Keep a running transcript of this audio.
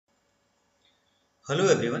Hello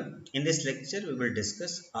everyone. In this lecture we will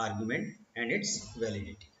discuss argument and its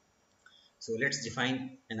validity. So let's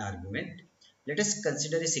define an argument. Let us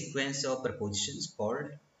consider a sequence of propositions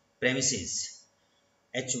called premises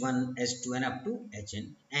h1, h2 and up to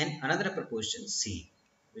hn and another proposition c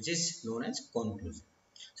which is known as conclusion.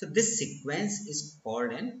 So this sequence is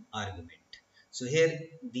called an argument. So here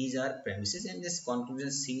these are premises and this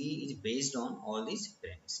conclusion c is based on all these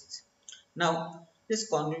premises. Now, this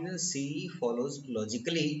conclusion C follows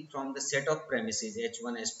logically from the set of premises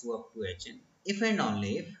H1, H2 up to Hn if and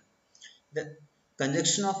only if the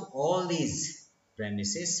conjunction of all these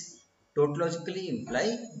premises tautologically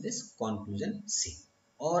imply this conclusion C.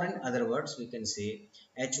 Or in other words, we can say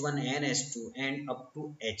H1 and H2 and up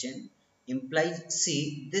to Hn implies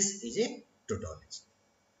C. This is a tautology.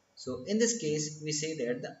 So in this case, we say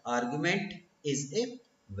that the argument is a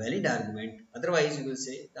valid argument. Otherwise, you will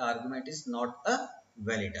say the argument is not a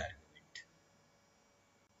valid argument.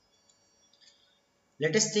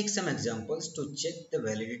 Let us take some examples to check the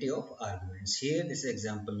validity of arguments. Here, this is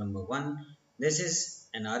example number 1. This is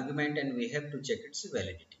an argument and we have to check its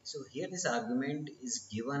validity. So here this argument is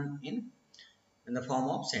given in the form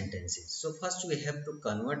of sentences. So first we have to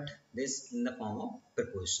convert this in the form of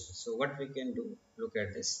prepositions. So what we can do, look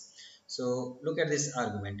at this. So look at this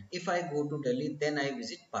argument. If I go to Delhi, then I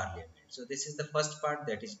visit Parliament. So this is the first part,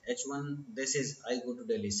 that is H1. This is I go to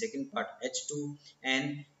Delhi. Second part H2.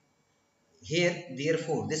 And here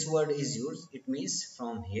therefore this word is used. It means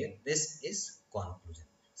from here. This is conclusion.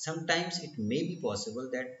 Sometimes it may be possible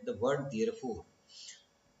that the word therefore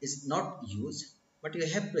is not used, but you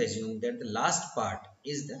have to assume that the last part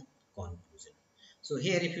is the conclusion. So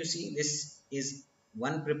here if you see, this is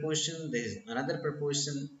one preposition, there is another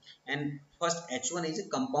preposition, and first H1 is a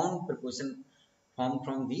compound preposition formed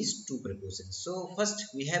from these two prepositions. So first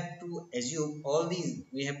we have to assume all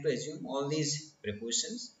these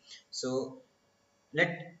prepositions. So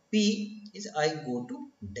let P is I go to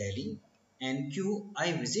Delhi and Q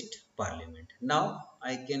I visit Parliament. Now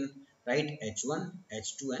I can write H1,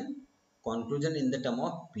 H2 and conclusion in the term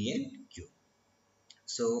of P and Q.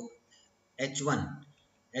 So H1,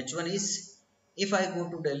 H1 is if I go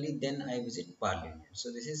to Delhi then I visit Parliament.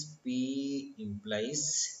 So this is P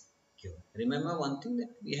implies Q. Remember one thing, that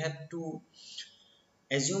we have to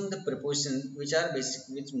assume the proportions which are basic,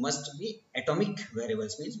 which must be atomic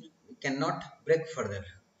variables, means we cannot break further.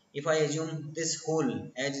 If I assume this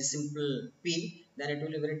whole as a simple p, then it will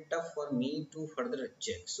be very tough for me to further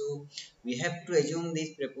check. So we have to assume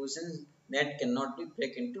these proportions that cannot be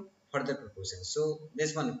break into further proportions. So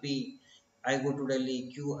this one p, I go to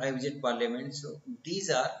Delhi, q, I visit Parliament. So these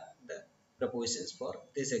are the proportions for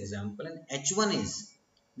this example, and h1 is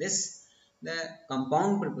this the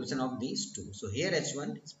compound preposition of these two. So here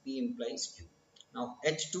H1 is P implies Q. Now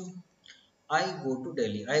H2, I go to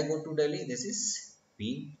Delhi. I go to Delhi, this is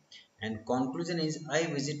P. And conclusion is I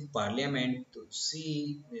visit Parliament. To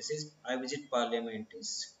C, this is I visit Parliament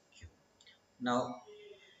is Q. Now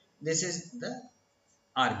this is the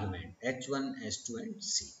argument H1, H2 and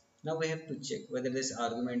C. Now we have to check whether this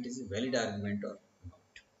argument is a valid argument or not.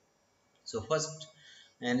 So first,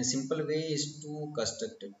 and a simple way is to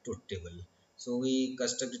construct a truth table. So we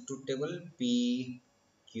construct a truth table P,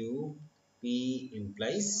 Q, P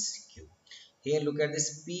implies Q. Here look at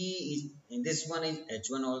this, P is, in this one is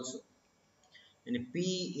H1 also, and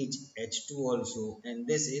P is H2 also, and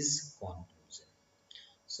this is conclusion.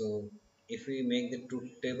 So if we make the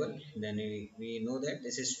truth table, then we know that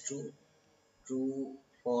this is true, true,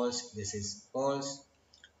 false, this is false,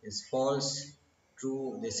 is false,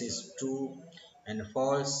 true, this is true, and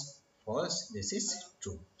false, false, this is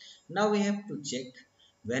true. Now we have to check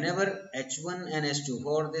whenever h1 and h2,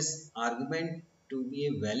 for this argument to be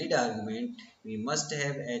a valid argument, we must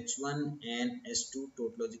have h1 and h2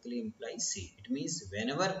 tautologically imply c. It means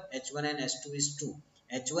whenever h1 and h2 is true,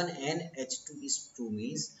 h1 and h2 is true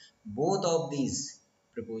means both of these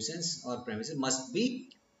propositions or premises must be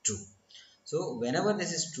true. So whenever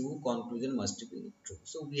this is true, conclusion must be true.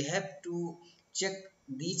 So we have to check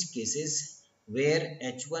these cases where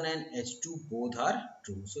h1 and h2 both are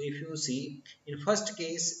true. So if you see, in first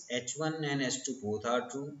case h1 and h2 both are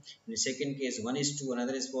true. In the second case, one is true,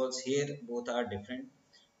 another is false. Here both are different.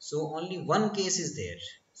 So only one case is there.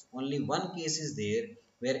 Only one case is there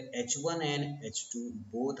where h1 and h2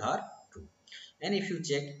 both are true. And if you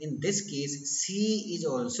check in this case, C is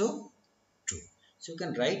also true. So you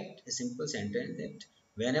can write a simple sentence that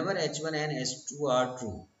whenever H1 and H2 are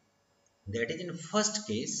true, that is in first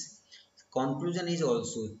case, conclusion is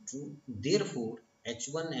also true. Therefore,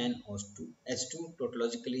 H1 and H2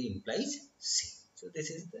 tautologically implies C. So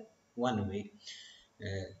this is the one way.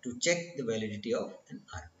 to check the validity of an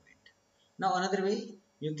argument. Now another way,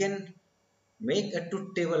 you can make a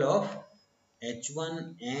truth table of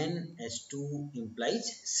H1 and H2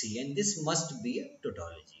 implies C, and this must be a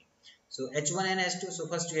tautology. So H1 and H2, so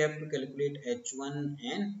first you have to calculate H1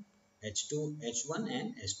 and H2, H1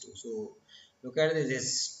 and H2. So look at this, this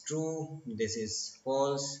is true, this is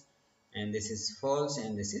false, and this is false,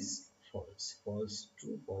 and this is false, false,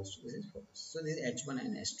 true, false, this is false. So this is H1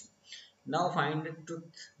 and H2. Now find the truth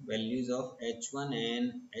values of H1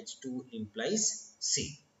 and H2 implies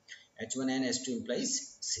C. H1 and H2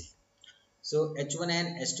 implies C. So H1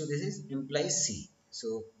 and H2, this is implies C.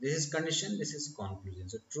 So this is condition, this is conclusion.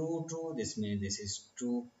 So true, true, this means this is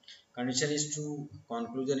true. Condition is true,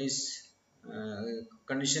 conclusion is uh,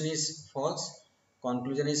 condition is false,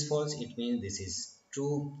 conclusion is false. It means this is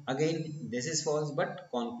true. Again, this is false, but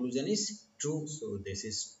conclusion is true. So this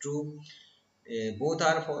is true. Both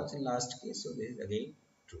are false in last case. So this is again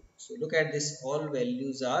true. So look at this. All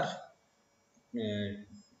values are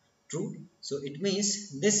true. So it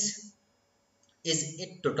means this is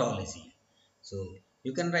a tautology. So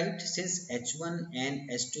you can write, since H1 and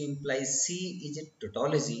H2 implies C is a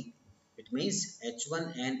tautology, it means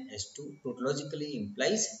H1 and H2 tautologically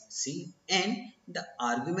implies C, and the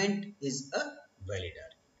argument is a valid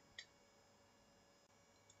argument.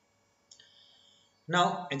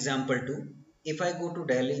 Now example 2. If I go to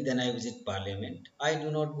Delhi, then I visit Parliament. I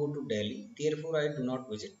do not go to Delhi, therefore I do not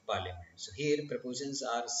visit Parliament. So here prepositions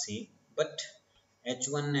are same, but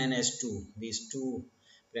H1 and H2, these two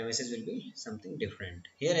premises will be something different.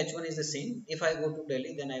 Here H1 is the same. If I go to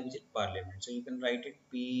Delhi, then I visit Parliament. So you can write it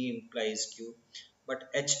P implies Q.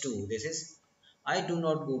 But H2, this is I do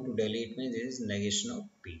not go to Delhi. It means this is negation of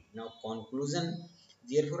P. Now conclusion,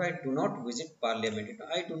 therefore I do not visit Parliament.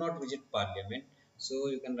 I do not visit Parliament. So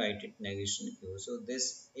you can write it negation Q. So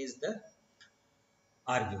this is the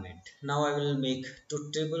argument. Now I will make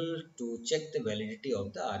truth table to check the validity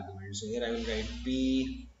of the argument. So here I will write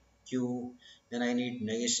P, Q, then I need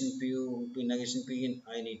negation P, negation P, and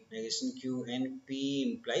I need negation Q, and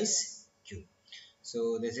P implies Q.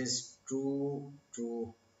 So this is true,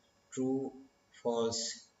 true, true,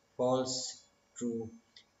 false, false, true,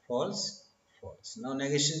 false, false. Now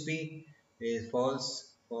negation P is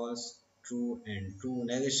false, false, true, and true.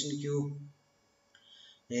 Negation Q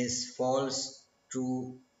is false,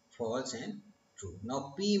 true, false, and true.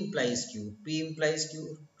 Now P implies Q. P implies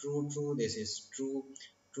Q. True, true. This is true.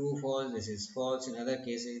 True, false. This is false. In other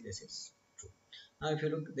cases, this is true. Now if you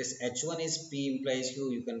look, this H1 is P implies Q.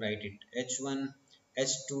 You can write it H1,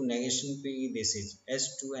 H2 negation P. This is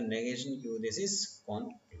S2 and negation Q. This is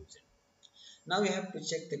conclusion. Now we have to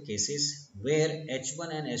check the cases where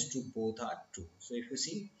H1 and H2 both are true. So if you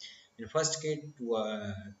see, in first case,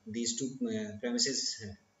 these two premises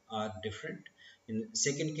are different. In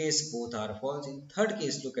second case, both are false. In third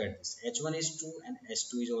case, look at this. H1 is true and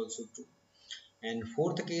H2 is also true. And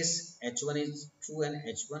fourth case, H1 is true and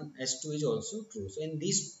H1, H2 is also true. So in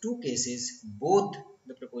these two cases, both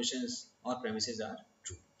the propositions or premises are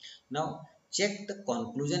true. Now check the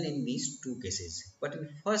conclusion in these two cases. But in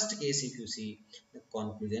first case, if you see, the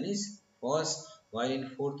conclusion is false, while in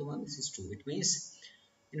fourth one this is true. It means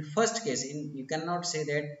in first case, you cannot say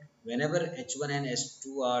that whenever H1 and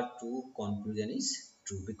H2 are true, conclusion is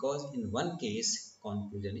true, because in one case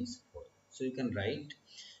conclusion is false. So you can write,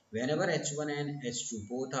 whenever H1 and H2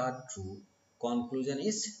 both are true, conclusion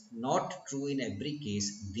is not true in every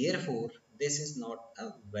case. Therefore, this is not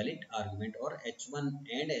a valid argument, or H1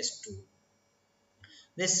 and H2.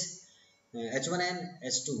 This H1 and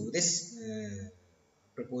H2, this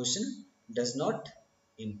proposition does not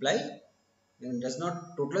imply, does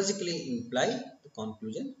not tautologically imply the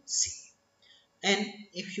conclusion C. And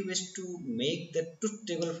if you wish to make the truth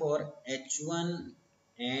table for H1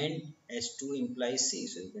 and H2 implies C,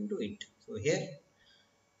 so you can do it. So here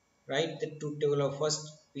write the truth table of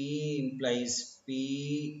first P implies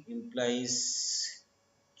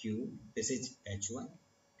Q. This is H1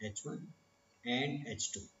 and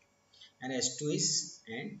H2, and H2 is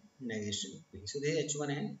and negation P. So this is H1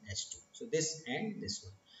 and H2. So this and this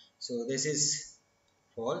one. So this is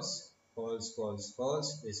false, false, false,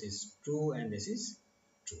 false. This is true and this is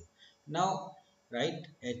true. Now write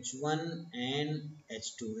H1 and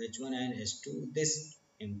H2. H1 and H2. This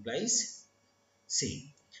implies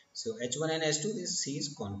C. So H1 and H2, this C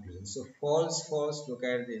is conclusion. So false, false, look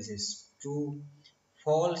at this is true,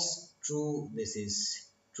 false, true, this is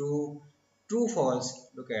true, true, false,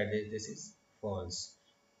 look at this, this is false,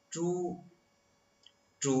 true,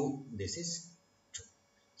 true, this is true.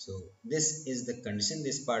 So this is the condition,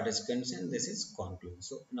 this part is condition, this is conclusion.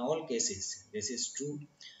 So in all cases, this is true,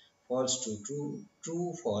 false to true,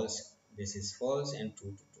 true false, this is false, and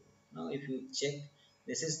true to true. Now if you check,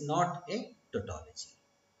 this is not a tautology.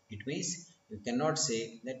 It means you cannot say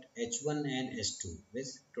that H1 and H2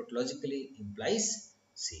 this tautologically implies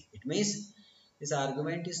C. It means this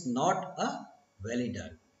argument is not a valid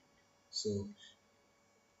argument. So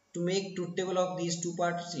to make truth table of these two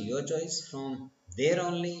parts, your choice. From there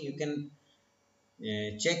only you can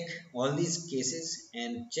check all these cases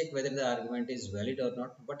and check whether the argument is valid or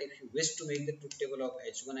not. But if you wish to make the truth table of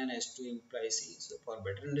H1 and H2 implies C, so for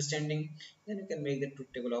better understanding, then you can make the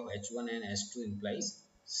truth table of H1 and H2 implies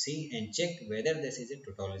C and check whether this is a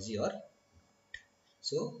tautology or not.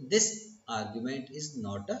 So this argument is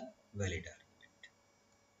not a valid argument.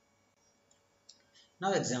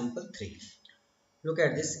 Now example 3. Look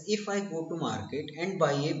at this. If I go to market and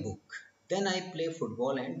buy a book, then I play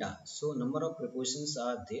football and dance. So number of prepositions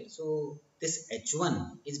are there. So this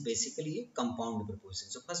H1 is basically a compound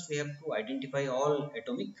preposition. So first we have to identify all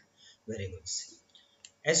atomic variables.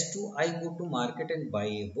 H2, I go to market and buy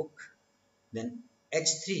a book. Then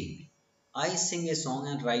H3, I sing a song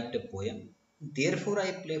and write a poem. Therefore,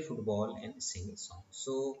 I play football and sing a song.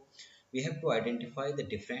 So we have to identify the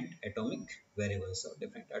different atomic variables or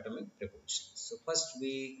different atomic prepositions. So first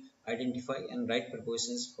we identify and write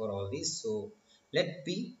prepositions for all these. So let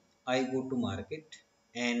P, I go to market,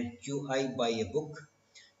 and Q, I buy a book,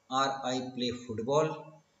 R, I play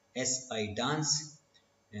football, S, I dance,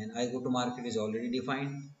 and I go to market is already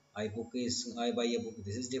defined. I buy a book,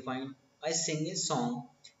 this is defined. I sing a song,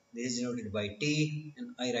 this is denoted by T,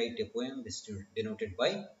 and I write a poem, this is denoted by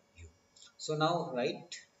U. So now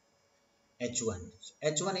write H1. So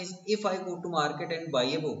H1 is if I go to market and buy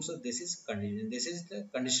a book. So this is condition. This is the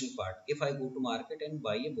conditional part. If I go to market and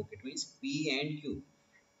buy a book, it means P and Q.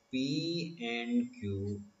 P and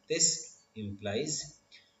Q. This implies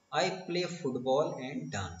I play football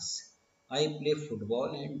and dance. I play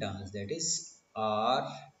football and dance. That is R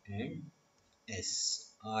and S.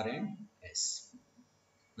 R and S.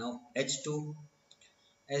 Now H2.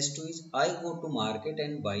 H2 is I go to market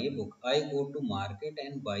and buy a book. I go to market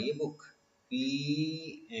and buy a book.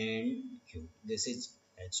 P and Q. This is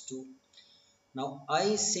H2. Now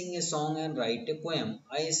I sing a song and write a poem.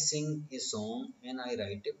 I sing a song and I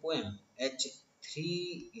write a poem.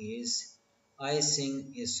 H3 is I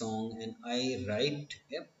sing a song and I write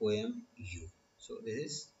a poem U. So this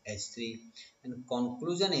is H3. And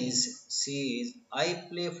conclusion is C is I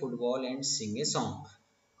play football and sing a song.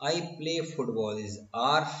 I play football is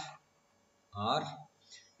R,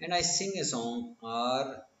 and I sing a song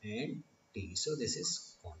R and T. So this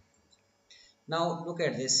is conclusion. Now look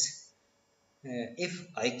at this. If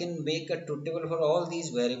I can make a truth table for all these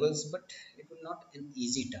variables, but it will not an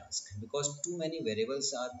easy task because too many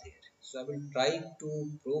variables are there. So I will try to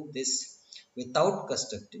prove this without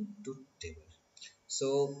constructing truth table.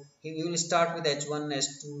 So we will start with H1,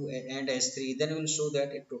 H2 and H3. Then we will show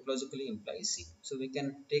that it tautologically implies C. So we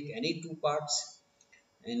can take any two parts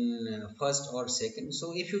in first or second.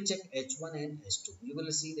 So if you check H1 and H2, you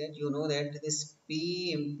will see that you know that this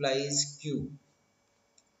P implies Q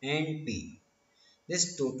and P.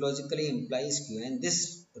 This tautologically implies Q, and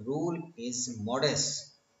this rule is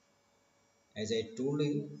modus. As I told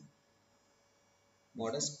you,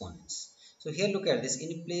 modus ponens. So here look at this.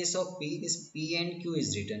 In place of P, this P and Q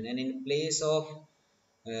is written, and in place of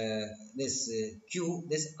this Q,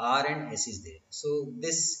 this R and S is there. So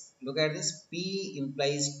this, look at this, P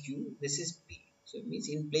implies Q, this is P. So it means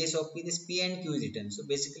in place of P, this P and Q is written. So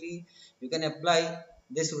basically you can apply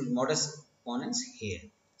this rule modus ponens here.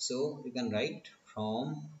 So you can write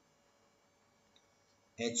from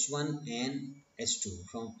H1 and H2.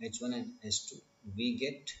 From H1 and H2 we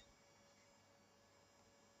get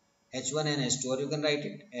H1 and H2, or you can write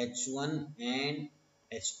it H1 and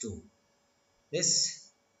H2. This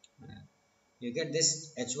you get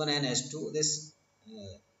this H1 and H2. This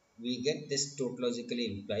we get this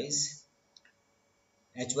tautologically implies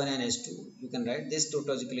H1 and H2. You can write this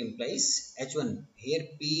tautologically implies H1. Here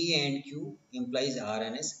P and Q implies R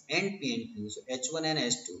and S and P and Q. So H1 and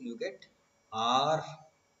H2 you get R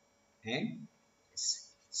and S.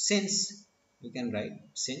 Since you can write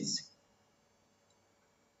since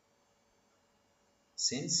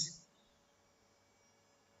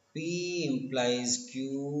P implies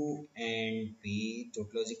Q and P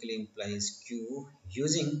tautologically implies Q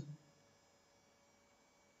using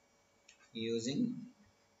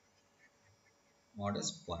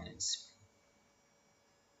modus ponens.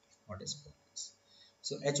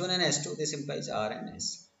 So H1 and H2, this implies R and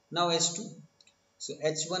S. Now H2. So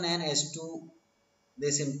H1 and H2,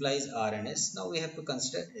 this implies R and S. Now we have to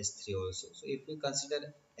consider S3 also. So if we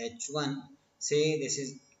consider H1, say this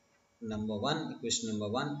is number one, equation number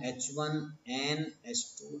one, h1 and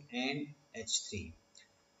h2 and h3.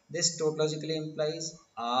 This tautologically implies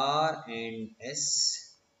r and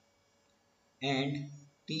s and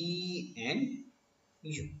t and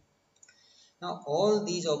u. Now all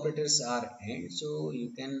these operators are and, so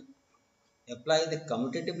you can apply the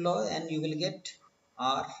commutative law and you will get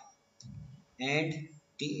r and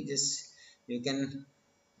t. Just you can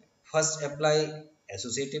first apply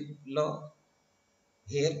associative law.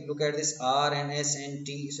 Here look at this r and s and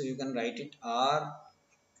t, so you can write it r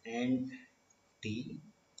and t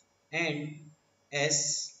and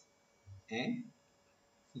s and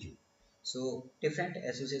u. So different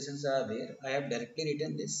associations are there. I have directly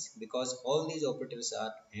written this because all these operators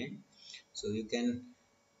are and, so you can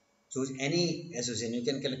choose any association. You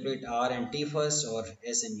can calculate r and t first or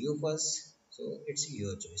s and u first, so it's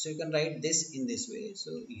your choice. So you can write this in this way.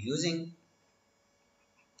 So using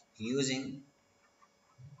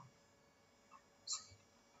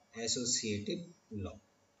associative law.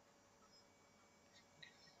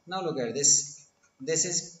 Now look at this. This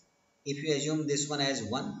is, if you assume this one as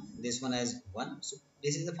 1, this one as 1, so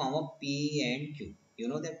this is the form of p and q. You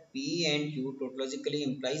know that p and q tautologically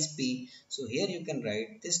implies p, so here you can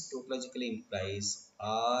write this tautologically implies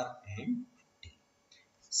r and t.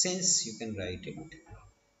 Since you can write it,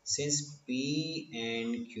 since p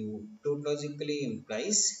and q tautologically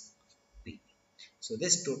implies p, so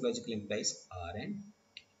this tautologically implies r and t.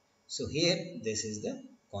 So here this is the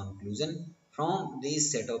conclusion from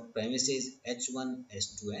this set of premises h1,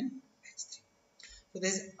 h2 and h3. So there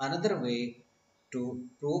is another way to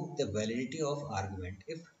prove the validity of argument.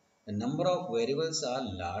 If the number of variables are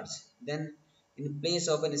large, then in place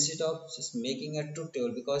of, instead of just making a truth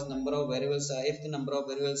table, because number of variables are, if the number of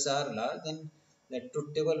variables are large, then the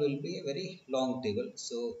truth table will be a very long table.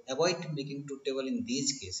 So avoid making truth table in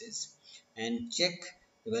these cases and check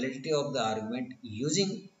the validity of the argument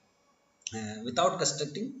using without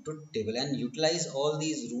constructing truth table, and utilize all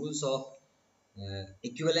these rules of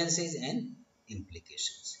equivalences and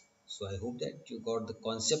implications. So I hope that you got the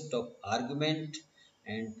concept of argument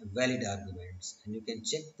and valid arguments, and you can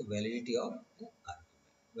check the validity of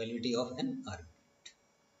an argument.